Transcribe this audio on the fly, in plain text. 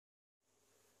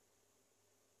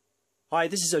Hi,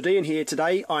 this is Odeean here.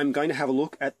 Today I'm going to have a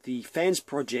look at the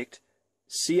FansProject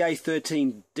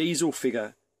CA-13 diesel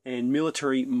figure and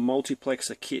military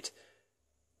multiplexer kit.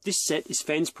 This set is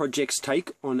FansProject's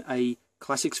take on a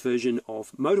classics version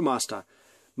of Motormaster.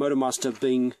 Motormaster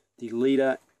being the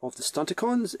leader of the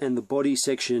Stunticons and the body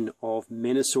section of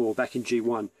Menasor back in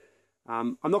G1.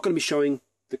 I'm not going to be showing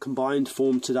the combined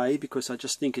form today because I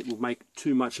just think it will make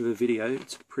too much of a video.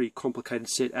 It's a pretty complicated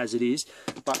set as it is,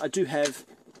 but I do have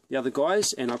the other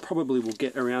guys and I probably will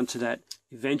get around to that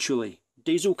eventually.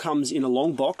 Diesel comes in a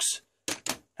long box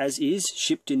as is,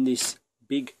 shipped in this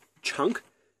big chunk.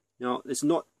 Now there's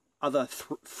not other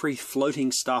free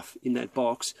floating stuff in that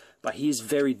box, but he is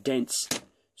very dense.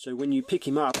 So when you pick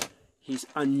him up, he's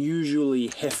unusually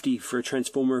hefty for a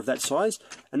transformer of that size,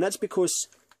 and that's because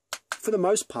for the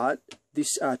most part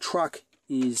this truck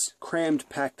is crammed,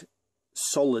 packed,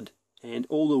 solid, and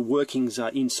all the workings are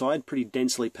inside, pretty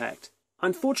densely packed.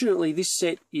 Unfortunately, this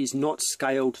set is not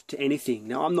scaled to anything.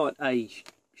 Now, I'm not a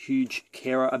huge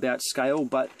carer about scale,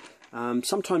 but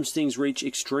sometimes things reach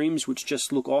extremes which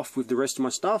just look off with the rest of my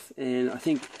stuff, and I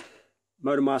think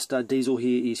Motormaster Diesel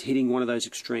here is hitting one of those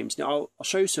extremes. Now, I'll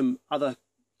show you some other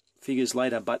figures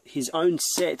later, but his own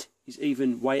set is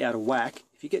even way out of whack.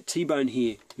 If you get T-Bone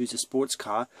here, who's a sports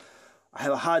car, I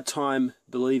have a hard time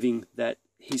believing that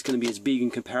he's going to be as big in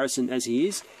comparison as he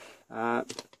is.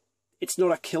 It's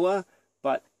not a killer,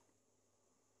 but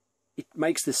it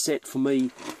makes the set for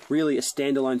me really a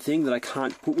standalone thing that I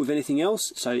can't put with anything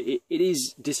else, so it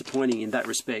is disappointing in that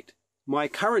respect. My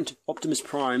current Optimus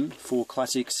Prime for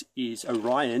Classics is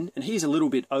Orion, and he's a little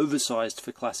bit oversized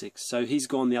for Classics, so he's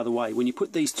gone the other way. When you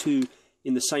put these two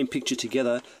in the same picture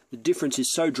together, the difference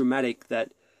is so dramatic that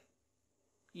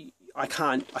I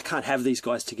can't have these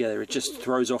guys together. It just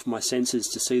throws off my senses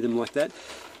to see them like that.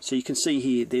 So you can see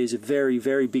here there's a very,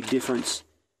 very big difference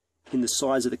in the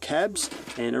size of the cabs,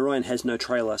 and Orion has no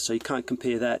trailer, so you can't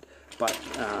compare that, but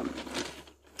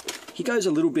he goes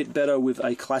a little bit better with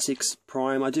a Classics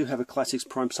Prime. I do have a Classics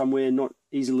Prime somewhere, not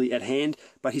easily at hand,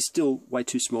 but he's still way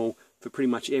too small for pretty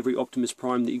much every Optimus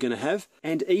Prime that you're going to have,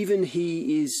 and even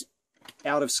he is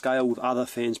out of scale with other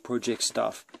FansProject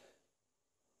stuff.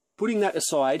 Putting that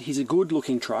aside, he's a good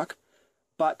looking truck,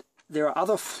 but there are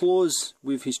other flaws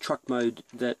with his truck mode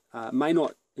that may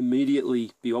not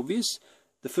immediately be obvious.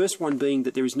 The first one being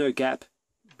that there is no gap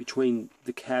between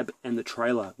the cab and the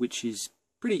trailer, which is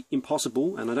pretty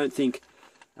impossible, and I don't think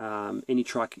any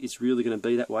truck is really going to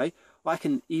be that way. I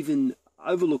can even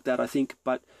overlook that, I think,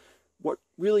 but what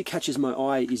really catches my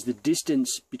eye is the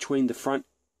distance between the front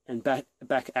and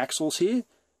back axles here.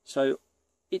 So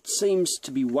it seems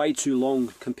to be way too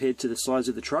long compared to the size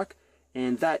of the truck,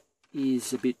 and that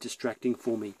is a bit distracting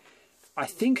for me. I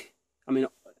mean,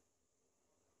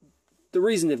 the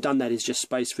reason they've done that is just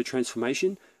space for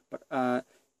transformation, but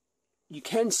you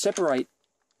can separate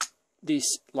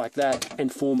this like that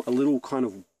and form a little kind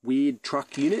of weird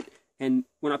truck unit, and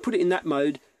when I put it in that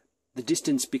mode, the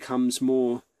distance becomes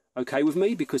more okay with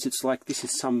me, because it's like this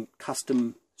is some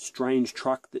custom strange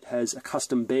truck that has a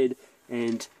custom bed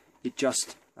and it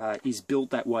just is built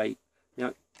that way.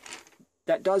 Now,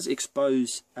 that does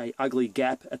expose a ugly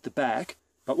gap at the back,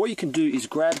 but what you can do is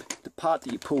grab the part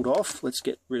that you pulled off, let's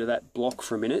get rid of that block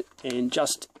for a minute, and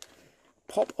just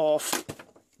pop off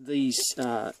these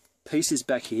pieces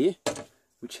back here,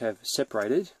 which have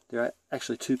separated. There are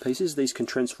actually two pieces. These can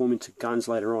transform into guns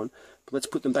later on, but let's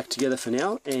put them back together for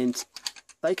now, and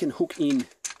they can hook in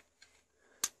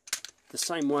the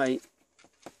same way .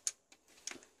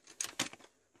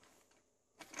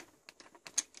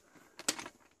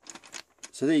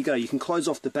 So there you go, you can close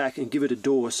off the back and give it a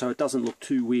door so it doesn't look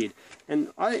too weird. And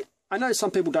I know some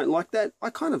people don't like that.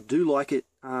 I kind of do like it.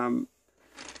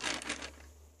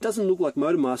 Doesn't look like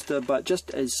Motormaster, but just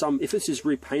as if this is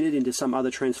repainted into some other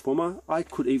transformer, I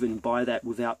could even buy that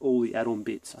without all the add-on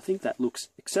bits. I think that looks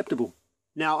acceptable.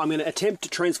 Now I'm going to attempt to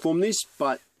transform this,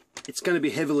 but it's going to be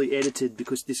heavily edited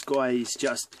because this guy is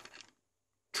just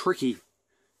tricky.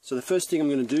 So the first thing I'm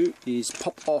going to do is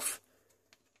pop off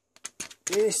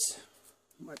this.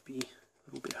 Might be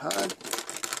a little bit hard.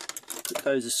 Put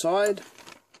those aside.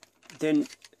 Then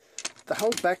the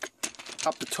whole back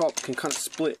up the top can kind of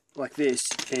split like this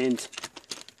and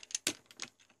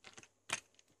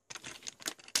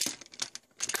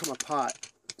come apart.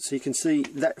 So you can see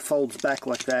that folds back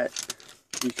like that.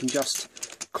 You can just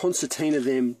concertina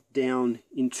them down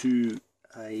into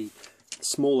a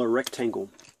smaller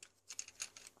rectangle.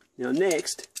 Now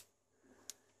next,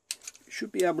 you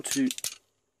should be able to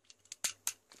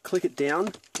click it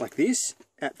down like this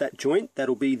at that joint.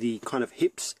 That'll be the kind of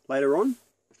hips later on,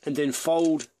 and then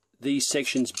fold these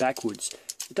sections backwards.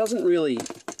 It doesn't really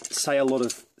say a lot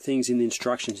of things in the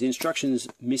instructions. The instructions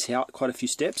miss out quite a few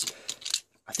steps.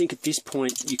 I think at this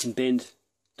point you can bend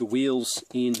the wheels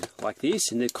in like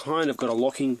this, and they've kind of got a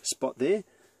locking spot there.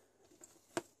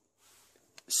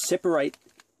 Separate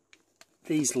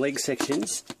these leg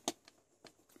sections,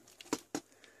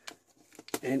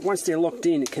 and once they're locked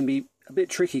in, it can be a bit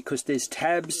tricky because there's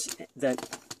tabs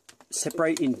that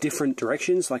separate in different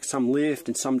directions, like some lift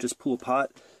and some just pull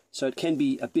apart, so it can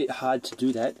be a bit hard to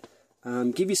do that.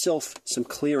 Give yourself some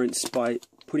clearance by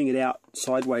putting it out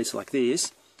sideways like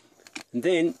this, and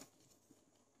then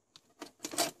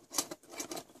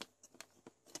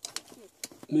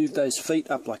move those feet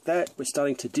up like that. We're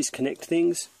starting to disconnect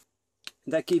things.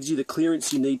 That gives you the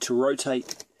clearance you need to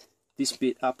rotate this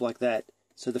bit up like that,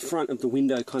 so the front of the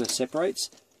window kind of separates.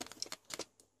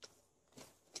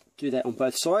 Do that on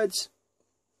both sides.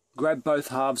 Grab both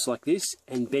halves like this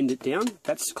and bend it down.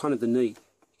 That's kind of the knee.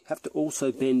 You have to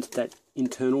also bend that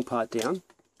internal part down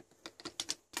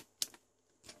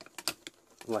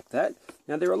like that.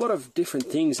 Now there are a lot of different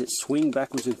things that swing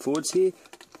backwards and forwards here.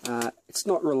 It's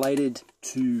not related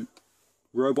to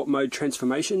robot mode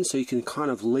transformation, so you can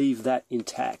kind of leave that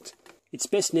intact. It's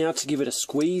best now to give it a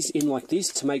squeeze in like this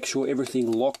to make sure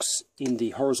everything locks in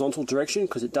the horizontal direction,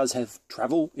 because it does have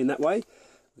travel in that way.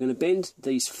 We're going to bend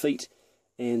these feet,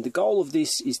 and the goal of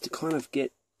this is to kind of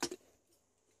get,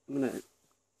 I'm going to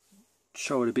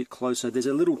show it a bit closer. There's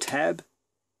a little tab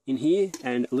in here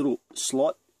and a little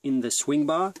slot in the swing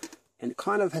bar, and it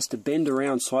kind of has to bend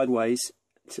around sideways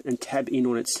and tab in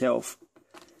on itself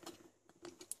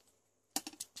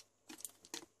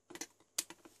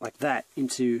like that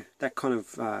into that kind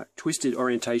of twisted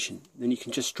orientation. Then you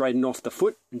can just straighten off the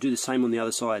foot and do the same on the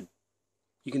other side.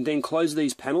 You can then close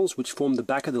these panels which form the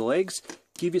back of the legs,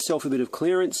 give yourself a bit of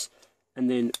clearance, and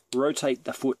then rotate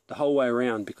the foot the whole way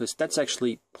around, because that's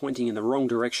actually pointing in the wrong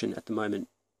direction at the moment.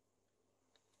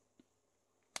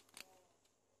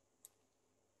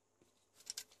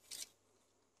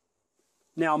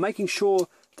 Now, making sure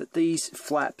that these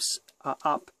flaps are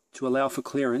up to allow for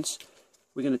clearance,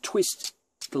 we're going to twist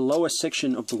the lower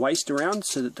section of the waist around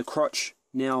so that the crotch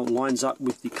now lines up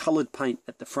with the coloured paint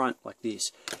at the front like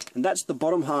this. And that's the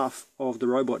bottom half of the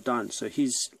robot done. So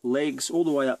his legs all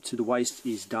the way up to the waist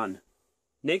is done.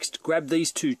 Next, grab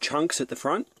these two chunks at the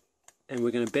front, and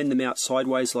we're going to bend them out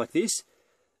sideways like this.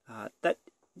 That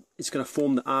is going to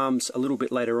form the arms a little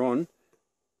bit later on.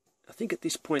 I think at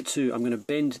this point too, I'm going to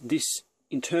bend this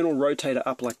internal rotator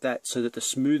up like that so that the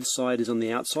smooth side is on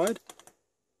the outside.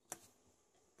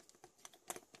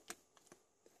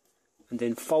 And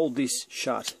then fold this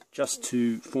shut just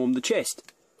to form the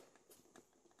chest.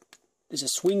 There's a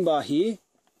swing bar here.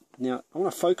 Now I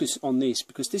want to focus on this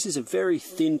because this is a very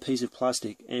thin piece of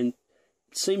plastic, and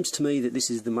it seems to me that this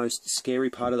is the most scary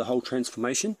part of the whole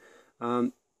transformation.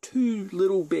 Two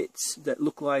little bits that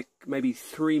look like maybe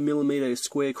 3mm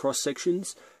square cross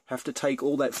sections have to take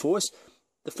all that force.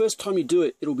 The first time you do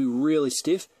it, it'll be really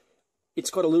stiff. It's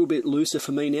got a little bit looser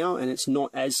for me now, and it's not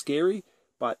as scary,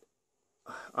 but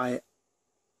I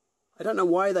don't know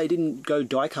why they didn't go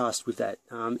die cast with that.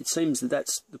 It seems that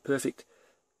that's the perfect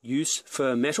use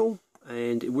for metal,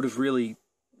 and it would have really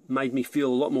made me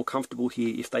feel a lot more comfortable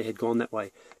here if they had gone that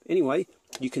way. Anyway,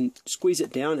 you can squeeze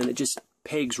it down and it just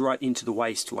pegs right into the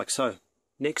waist like so.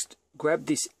 Next, grab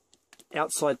this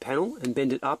outside panel and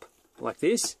bend it up like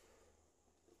this.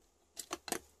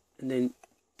 And then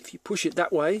if you push it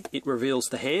that way, it reveals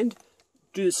the hand.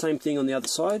 Do the same thing on the other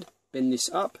side. Bend this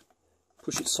up,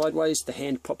 push it sideways, the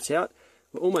hand pops out.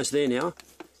 We're almost there now.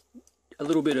 A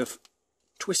little bit of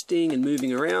twisting and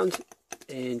moving around,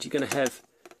 and you're going to have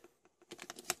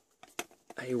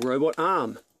a robot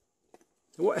arm.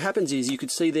 And what happens is, you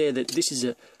could see there that this is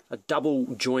a double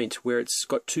joint where it's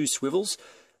got two swivels.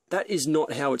 That is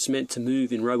not how it's meant to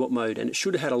move in robot mode, and it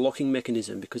should have had a locking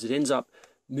mechanism, because it ends up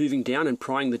moving down and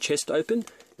prying the chest open,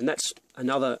 and that's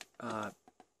another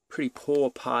pretty poor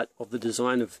part of the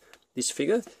design of this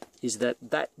figure, is that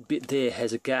that bit there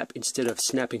has a gap instead of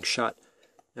snapping shut.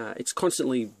 It's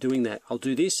constantly doing that. I'll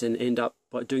do this and end up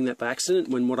by doing that by accident,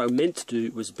 when what I meant to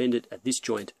do was bend it at this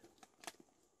joint.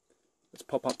 Let's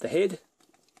pop up the head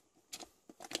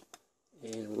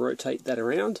and rotate that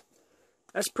around.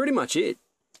 That's pretty much it.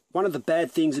 One of the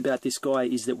bad things about this guy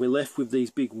is that we're left with these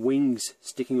big wings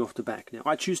sticking off the back. Now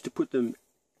I choose to put them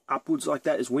upwards like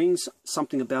that as wings.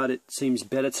 Something about it seems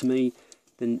better to me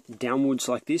than downwards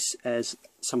like this as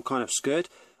some kind of skirt.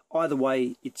 Either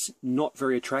way, it's not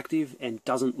very attractive and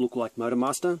doesn't look like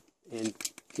Motormaster, and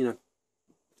you know,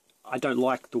 I don't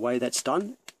like the way that's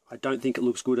done. I don't think it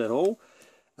looks good at all.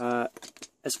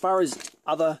 As far as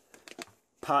other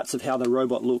parts of how the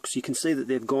robot looks, you can see that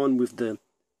they've gone with the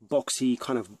boxy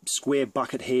kind of square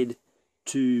bucket head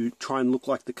to try and look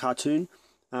like the cartoon.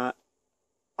 I'm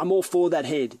all for that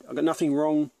head. I've got nothing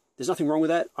wrong. There's nothing wrong with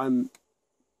that.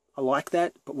 I like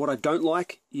that, but what I don't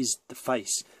like is the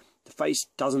face. The face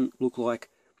doesn't look like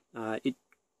it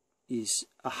is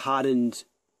a hardened,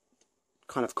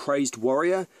 kind of crazed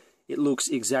warrior. It looks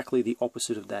exactly the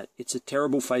opposite of that. It's a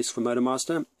terrible face for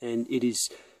Motormaster, and it is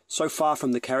so far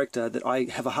from the character that I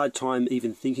have a hard time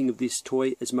even thinking of this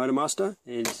toy as Motormaster,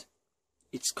 and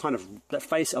it's kind of, that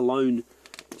face alone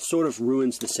sort of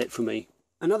ruins the set for me.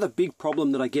 Another big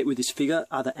problem that I get with this figure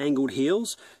are the angled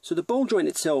heels. So the ball joint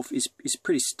itself is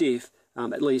pretty stiff,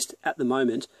 at least at the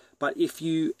moment, but if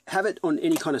you have it on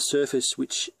any kind of surface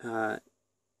which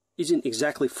isn't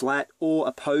exactly flat, or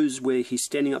a pose where he's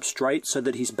standing up straight so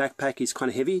that his backpack is kind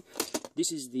of heavy,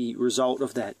 this is the result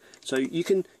of that. So you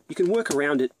can work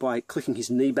around it by clicking his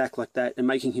knee back like that and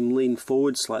making him lean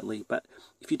forward slightly. But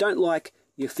if you don't like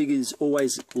your figures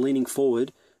always leaning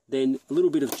forward, then a little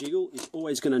bit of jiggle is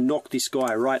always going to knock this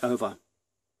guy right over.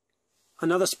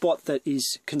 Another spot that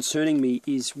is concerning me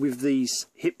is with these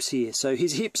hips here. So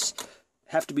his hips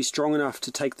have to be strong enough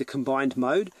to take the combined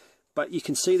mode, but you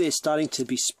can see they're starting to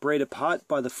be spread apart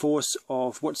by the force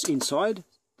of what's inside.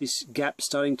 This gap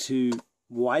starting to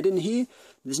widen here.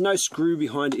 There's no screw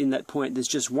behind it in that point. There's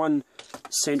just one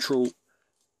central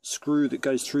screw that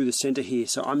goes through the center here.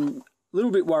 So I'm a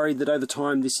little bit worried that over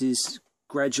time this is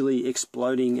gradually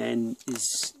exploding and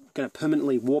is going to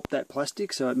permanently warp that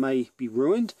plastic, so it may be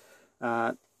ruined.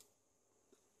 Third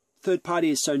party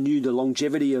is so new, the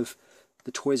longevity of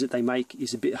the toys that they make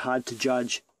is a bit hard to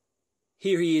judge.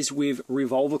 Here he is with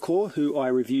Revolver Core, who I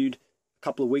reviewed a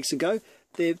couple of weeks ago.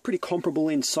 They're pretty comparable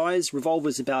in size.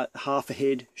 Revolver's about half a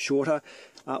head shorter,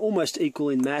 almost equal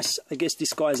in mass. I guess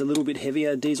this guy's a little bit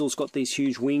heavier. Diesel's got these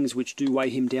huge wings which do weigh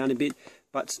him down a bit,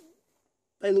 but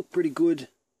they look pretty good.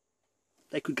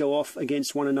 They could go off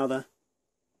against one another.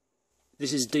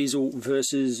 This is Diesel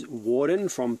versus Warden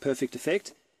from Perfect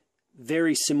Effect.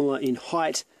 Very similar in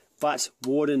height, but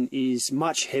Warden is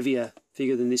much heavier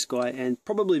figure than this guy, and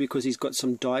probably because he's got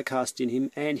some die cast in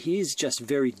him, and he is just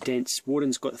very dense.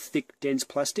 Warden's got thick, dense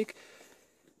plastic,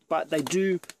 but they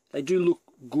do look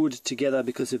good together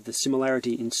because of the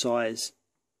similarity in size.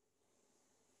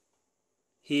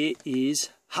 Here is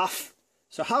Huff.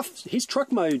 So Huff, his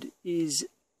truck mode is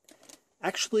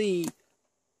actually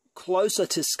closer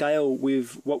to scale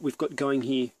with what we've got going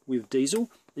here with Diesel,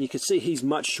 and you can see he's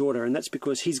much shorter, and that's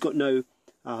because he's got no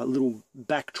little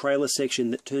back trailer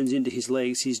section that turns into his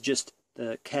legs. He's just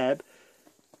the cab.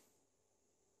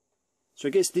 So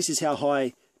I guess this is how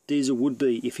high Diesel would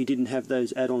be if he didn't have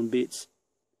those add-on bits.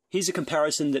 Here's a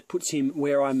comparison that puts him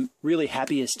where I'm really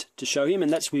happiest to show him,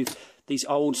 and that's with these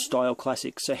old style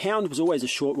classics. So Hound was always a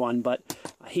short one, but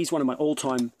he's one of my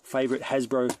all-time favourite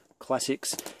Hasbro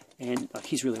classics, and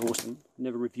he's really awesome.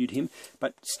 Never reviewed him,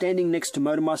 but standing next to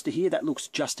Motormaster here, that looks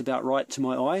just about right to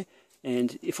my eye.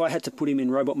 And if I had to put him in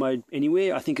robot mode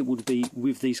anywhere, I think it would be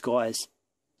with these guys.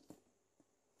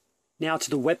 Now to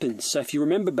the weapons. So if you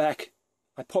remember back,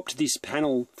 I popped this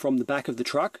panel from the back of the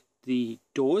truck, the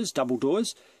doors, double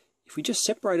doors. If we just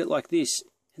separate it like this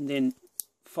and then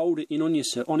fold it in on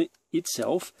it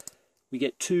itself, we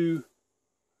get two,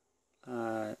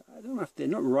 I don't know if they're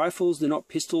not rifles, they're not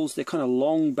pistols, they're kind of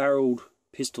long barreled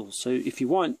pistols. So if you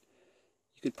want,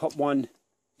 you could pop one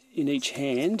in each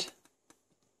hand,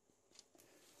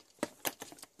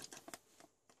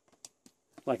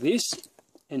 like this,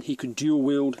 and he could dual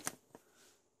wield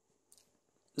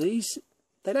these.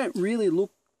 They don't really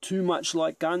look too much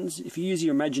like guns. If you use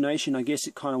your imagination, I guess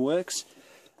it kind of works,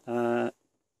 but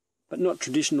not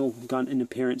traditional gun in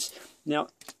appearance. Now,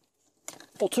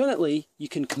 alternately, you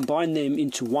can combine them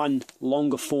into one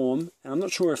longer form, and I'm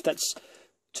not sure if that's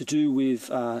to do with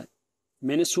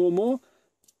Menasor more,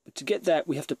 but to get that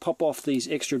we have to pop off these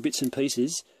extra bits and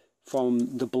pieces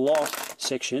from the block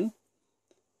section,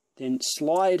 then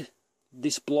slide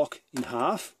this block in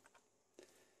half.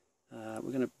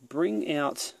 We're going to bring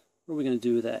out, what are we going to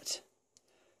do with that?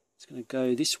 It's going to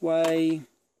go this way.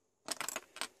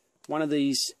 One of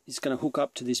these is going to hook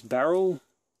up to this barrel,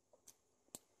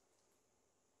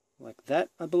 like that,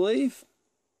 I believe.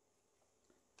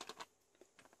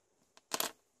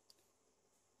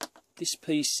 This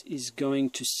piece is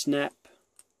going to snap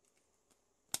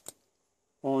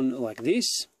on like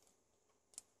this.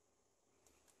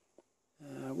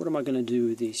 What am I going to do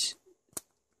with this?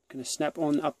 I'm going to snap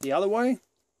on up the other way.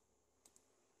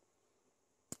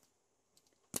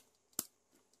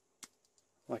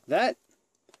 Like that.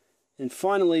 And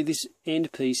finally this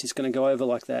end piece is going to go over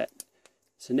like that.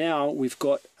 So now we've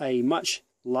got a much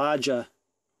larger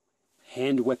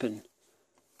hand weapon.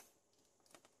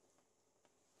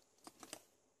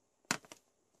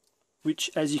 which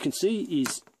as you can see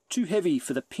is too heavy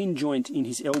for the pin joint in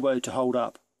his elbow to hold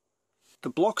up. The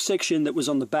block section that was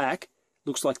on the back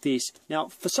looks like this. Now,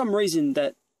 for some reason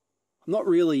that I'm not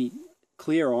really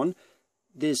clear on,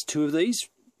 there's two of these.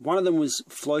 One of them was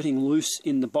floating loose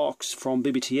in the box from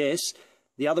BBTS.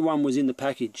 The other one was in the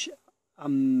package.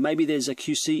 Maybe there's a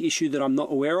QC issue that I'm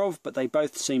not aware of, but they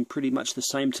both seem pretty much the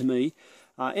same to me.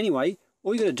 Anyway,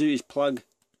 all you got to do is plug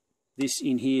this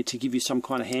in here to give you some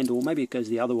kind of handle. Maybe it goes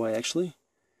the other way actually.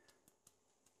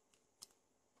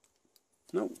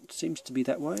 No, it seems to be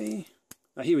that way.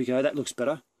 Oh, here we go, that looks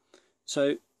better.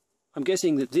 So I'm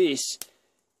guessing that this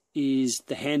is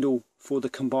the handle for the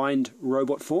combined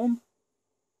robot form.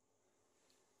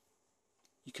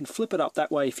 You can flip it up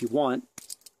that way if you want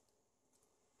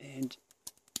and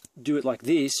do it like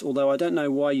this, although I don't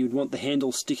know why you'd want the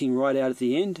handle sticking right out at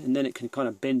the end, and then it can kind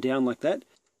of bend down like that.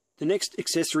 The next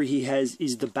accessory he has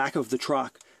is the back of the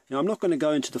truck. Now I'm not going to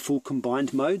go into the full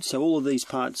combined mode, so all of these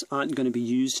parts aren't going to be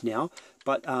used now,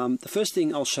 but the first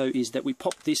thing I'll show is that we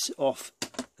pop this off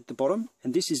at the bottom,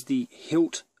 and this is the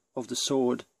hilt of the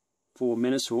sword for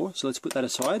Menasor, so let's put that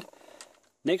aside.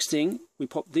 Next thing, we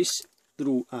pop this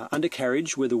little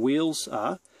undercarriage where the wheels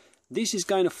are. This is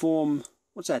going to form,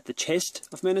 what's that, the chest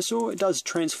of Menasor. It does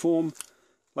transform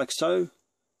like so,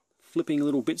 flipping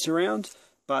little bits around,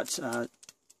 but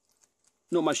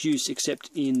not much use except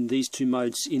in these two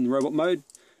modes. In robot mode,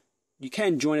 you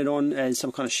can join it on as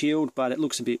some kind of shield, but it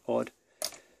looks a bit odd.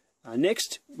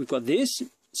 Next, we've got this,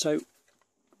 so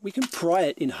we can pry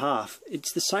it in half.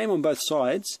 It's the same on both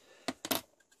sides.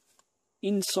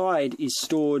 Inside is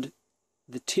stored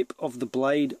the tip of the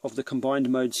blade of the combined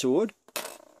mode sword.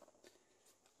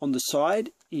 On the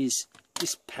side is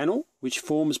this panel, which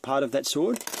forms part of that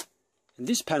sword, and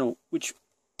this panel, which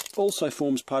also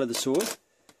forms part of the sword.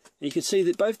 And you can see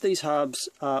that both these halves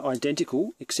are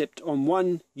identical, except on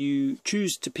one you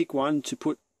choose to pick one to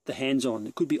put the hands on.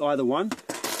 It could be either one.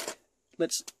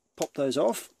 Let's pop those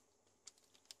off.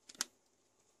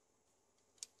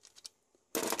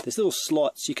 There's little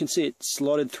slots. You can see it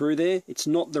slotted through there. It's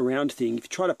not the round thing. If you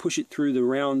try to push it through the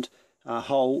round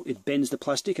hole, it bends the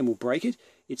plastic and will break it.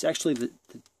 It's actually the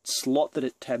slot that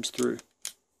it tabs through.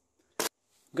 I'm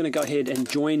going to go ahead and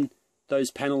join those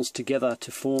panels together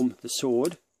to form the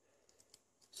sword.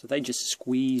 So they just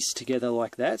squeeze together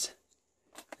like that.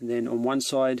 And then on one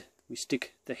side we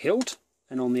stick the hilt,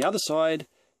 and on the other side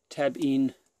tab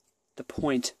in the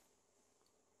point.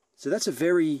 So that's a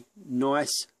very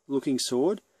nice looking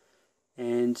sword,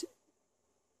 and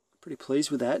I'm pretty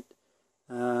pleased with that.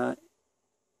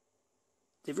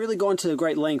 They've really gone to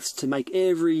great lengths to make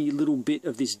every little bit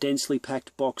of this densely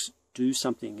packed box do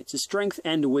something. It's a strength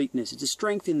and a weakness. It's a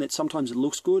strength in that sometimes it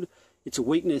looks good. It's a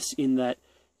weakness in that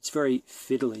it's very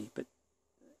fiddly. But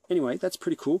anyway, that's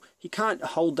pretty cool. He can't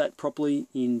hold that properly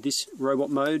in this robot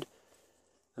mode.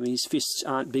 I mean, his fists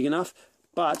aren't big enough.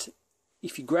 But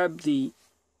if you grab the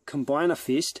combiner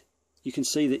fist, you can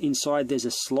see that inside there's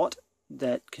a slot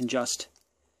that can just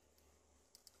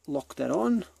lock that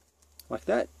on like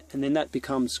that, and then that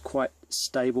becomes quite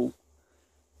stable.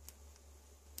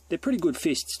 They're pretty good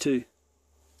fists too,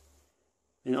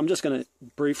 and I'm just going to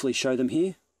briefly show them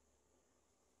here.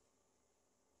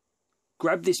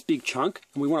 Grab this big chunk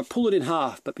and we want to pull it in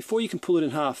half, but before you can pull it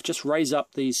in half, just raise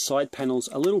up these side panels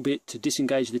a little bit to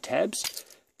disengage the tabs.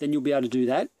 Then you'll be able to do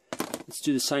that. Let's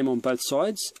do the same on both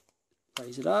sides.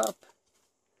 Raise it up,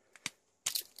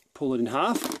 pull it in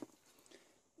half.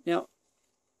 Now,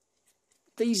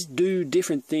 these do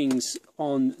different things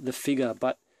on the figure,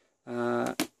 but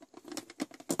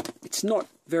it's not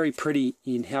very pretty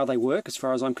in how they work as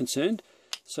far as I'm concerned.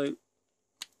 So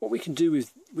what we can do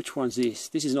with, which one's this?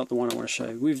 This is not the one I want to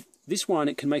show. With this one,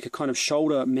 it can make a kind of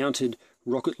shoulder mounted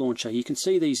rocket launcher. You can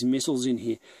see these missiles in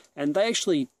here, and they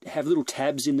actually have little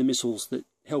tabs in the missiles that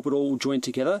help it all join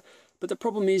together. But the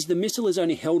problem is the missile is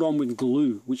only held on with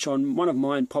glue, which on one of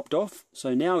mine popped off,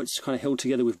 so now it's kind of held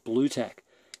together with blue tack.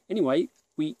 Anyway,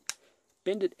 we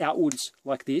bend it outwards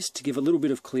like this to give a little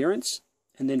bit of clearance,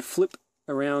 and then flip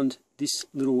around this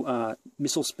little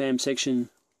missile spam section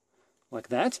like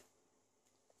that.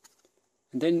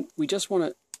 And then we just want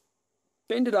to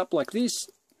bend it up like this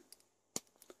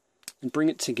and bring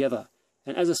it together.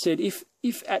 And as I said, if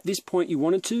at this point you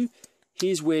wanted to,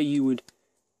 here's where you would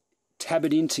tab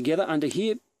it in together under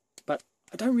here, but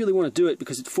I don't really want to do it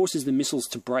because it forces the missiles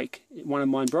to break. One of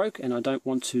mine broke, and I don't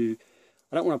want to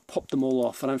pop them all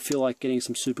off. I don't feel like getting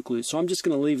some super glue, so I'm just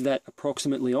going to leave that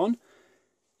approximately on.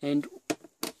 And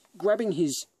grabbing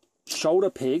his shoulder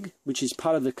peg, which is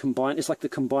part of the combine, it's like the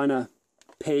combiner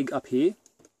peg up here,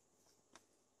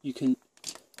 you can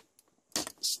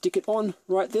stick it on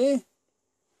right there,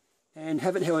 and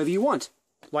have it however you want,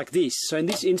 like this. So in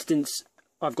this instance,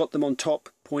 I've got them on top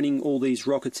pointing all these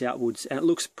rockets outwards, and it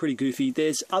looks pretty goofy.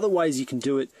 There's other ways you can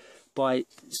do it by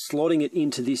slotting it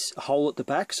into this hole at the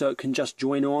back so it can just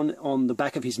join on the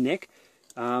back of his neck.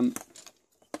 Let's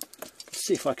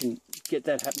see if I can get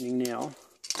that happening now.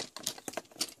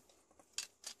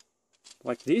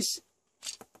 Like this.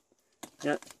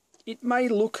 Now, it may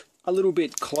look a little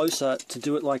bit closer to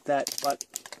do it like that, but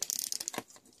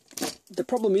the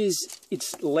problem is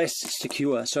it's less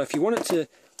secure. So if you want it to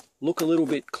look a little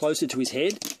bit closer to his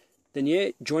head, then yeah,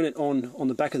 join it on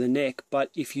the back of the neck. But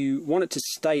if you want it to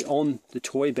stay on the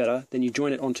toy better, then you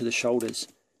join it onto the shoulders.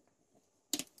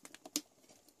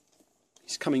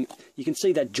 He's coming, you can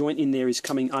see that joint in there is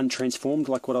coming untransformed,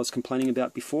 like what I was complaining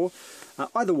about before.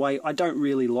 Either way, I don't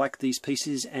really like these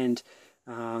pieces, and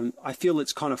I feel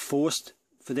it's kind of forced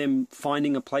for them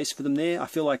finding a place for them there. I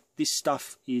feel like this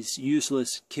stuff is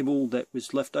useless kibble that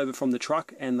was left over from the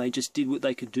truck, and they just did what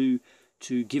they could do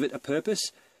to give it a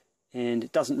purpose, and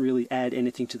it doesn't really add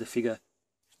anything to the figure.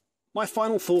 My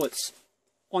final thoughts.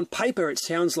 On paper, it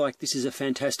sounds like this is a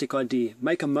fantastic idea.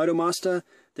 Make a Motormaster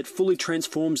that fully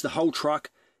transforms the whole truck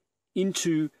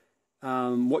into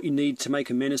what you need to make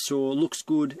a Menasor, looks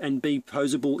good and be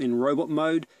posable in robot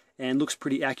mode, and looks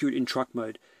pretty accurate in truck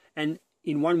mode. And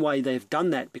in one way, they've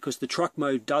done that because the truck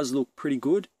mode does look pretty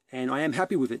good, and I am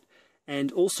happy with it.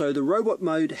 And also, the robot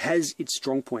mode has its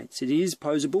strong points. It is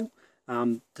posable.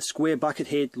 The square bucket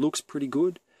head looks pretty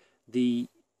good. The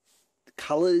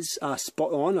colours are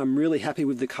spot on. I'm really happy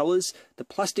with the colours. The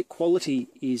plastic quality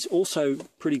is also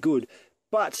pretty good.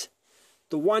 But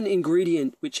the one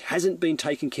ingredient which hasn't been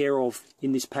taken care of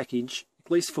in this package,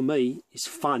 at least for me, is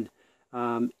fun.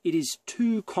 It is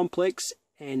too complex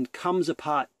and comes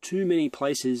apart too many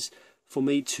places for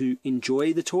me to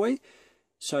enjoy the toy.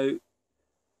 So,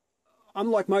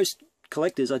 unlike most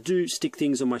collectors, I do stick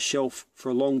things on my shelf for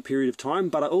a long period of time,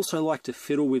 but I also like to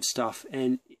fiddle with stuff,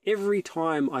 and every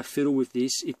time I fiddle with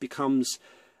this, it becomes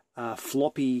a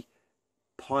floppy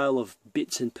pile of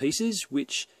bits and pieces,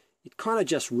 which it kind of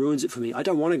just ruins it for me. I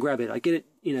don't want to grab it. I get it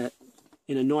in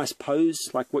a nice pose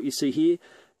like what you see here,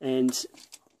 and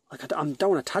like I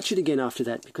don't want to touch it again after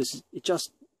that because it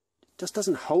just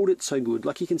doesn't hold it so good.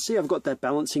 Like you can see, I've got that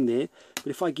balancing there, but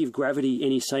if I give gravity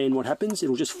any say in what happens,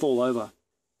 it'll just fall over.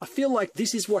 I feel like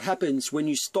this is what happens when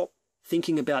you stop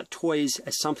thinking about toys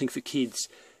as something for kids.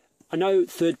 I know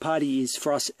third party is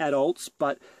for us adults,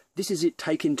 but this is it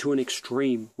taken to an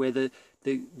extreme where the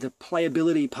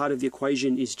playability part of the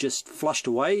equation is just flushed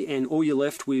away, and all you're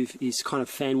left with is kind of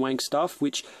fan wank stuff,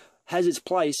 which has its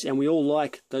place, and we all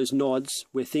like those nods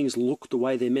where things look the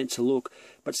way they're meant to look.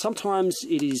 But sometimes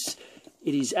it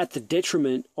is at the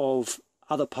detriment of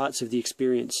other parts of the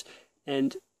experience,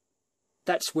 and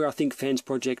that's where I think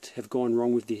FansProject have gone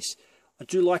wrong with this. I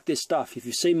do like their stuff. If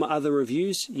you've seen my other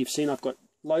reviews, you've seen I've got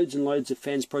loads and loads of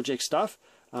FansProject stuff.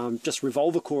 Just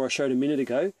Revolver Core I showed a minute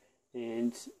ago.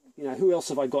 And, you know, who else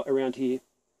have I got around here?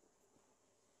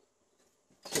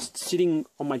 Just sitting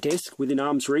on my desk within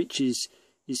arm's reach is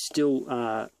still,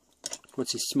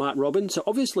 what's this, Smart Robin. So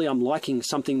obviously I'm liking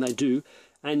something they do.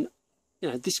 And, you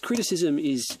know, this criticism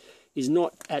is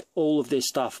not at all of their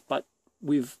stuff. But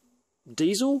with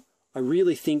Diesel, I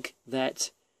really think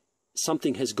that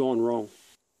something has gone wrong.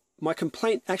 My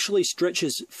complaint actually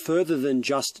stretches further than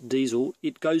just Diesel.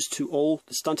 It goes to all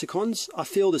the Stunticons. I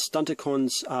feel the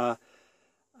Stunticons are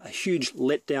a huge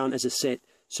letdown as a set.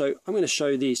 So I'm going to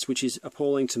show this, which is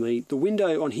appalling to me. The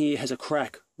window on here has a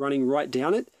crack running right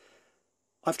down it.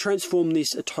 I've transformed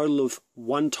this a total of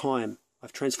 1 time.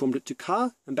 I've transformed it to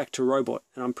car and back to robot.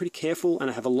 And I'm pretty careful, and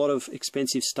I have a lot of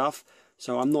expensive stuff,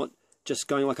 so I'm not just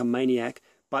going like a maniac.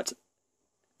 But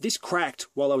this cracked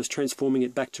while I was transforming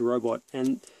it back to robot,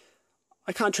 and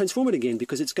I can't transform it again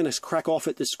because it's going to crack off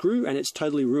at the screw and it's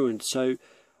totally ruined. So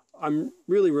I'm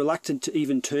really reluctant to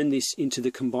even turn this into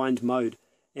the combined mode.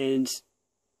 And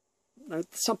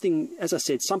something, as I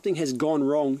said, something has gone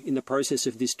wrong in the process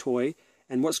of this toy,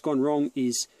 and what's gone wrong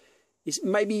is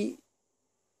maybe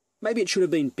it should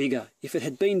have been bigger. If it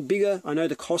had been bigger, I know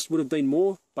the cost would have been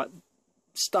more, but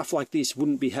stuff like this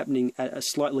wouldn't be happening at a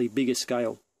slightly bigger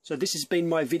scale. So this has been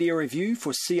my video review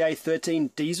for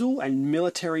CA-13 Diesel and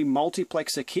Military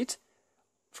Multiplexer Kit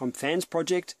from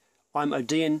FansProject. I'm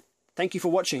Odeean. Thank you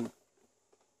for watching.